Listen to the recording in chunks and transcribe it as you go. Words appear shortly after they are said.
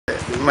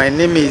My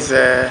name is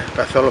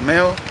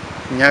Chuka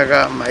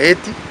Nyaga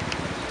Maiti,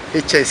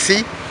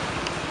 HIC,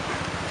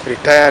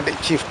 retired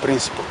Chief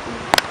Principal.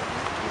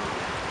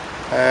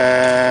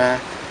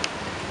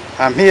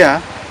 I'm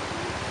here.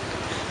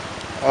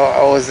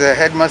 I was a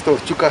headmaster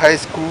of Chuka High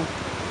School,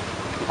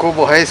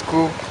 Kobo High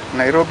School,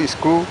 Nairobi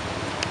School,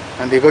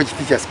 and the Goji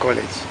Teachers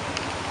College.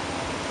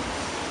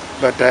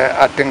 But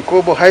at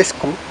Kobo High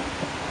School,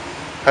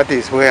 that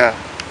is where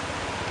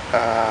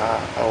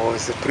I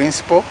was the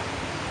principal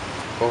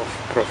of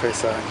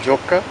Professor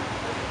Chuka.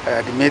 I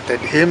admitted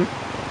him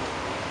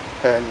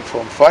in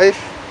Form 5,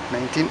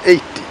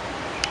 1980.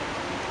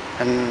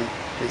 And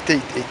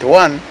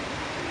 1981,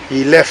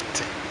 he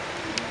left.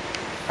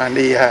 And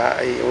he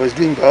was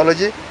doing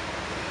biology,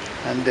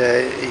 and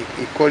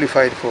he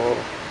qualified for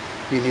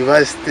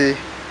university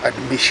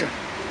admission.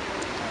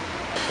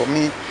 For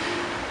me,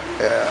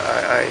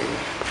 I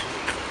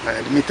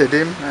admitted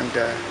him, and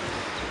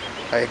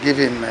I gave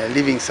him a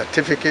living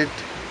certificate,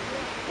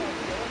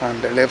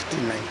 and I left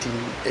in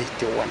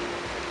 1981.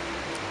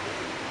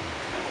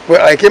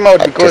 Well, I came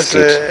out because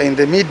in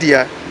the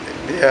media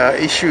there are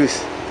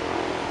issues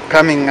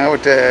coming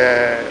out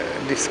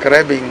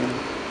describing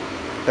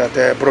that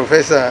the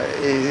professor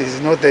is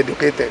not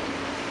educated.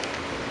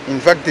 In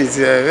fact, it's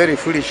a very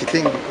foolish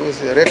thing because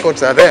the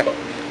records are there.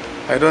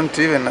 I don't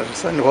even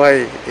understand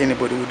why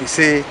anybody would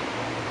say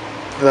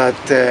that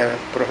the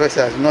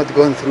professor has not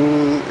gone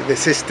through the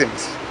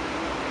systems.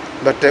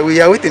 But we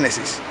are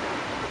witnesses.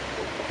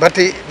 But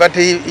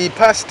he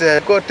passed,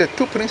 got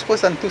 2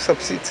 principals and 2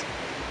 subseats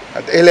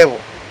at A level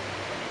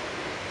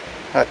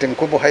at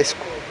Kobo High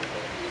School.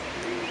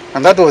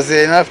 And that was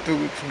enough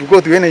to go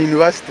to any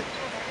university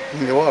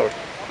in the world.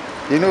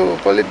 You know,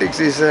 politics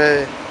is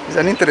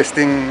an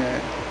interesting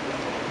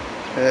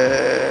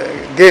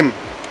game.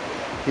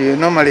 You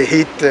normally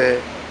hit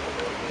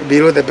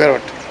below the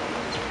belt.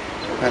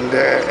 And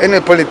any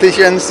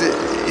politicians,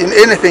 in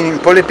anything in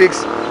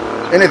politics,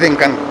 anything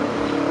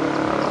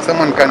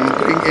someone can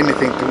bring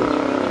anything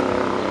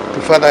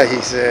to further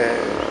his,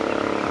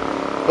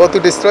 or to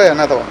destroy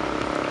another one.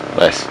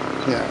 Yes.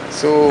 Yeah.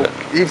 So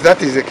if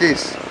that is the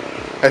case,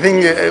 I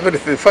think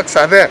the facts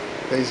are there.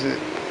 There is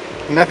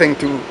nothing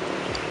to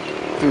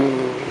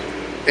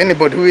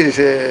anybody who is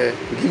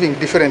giving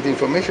different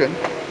information.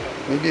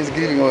 Maybe is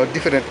giving a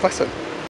different person.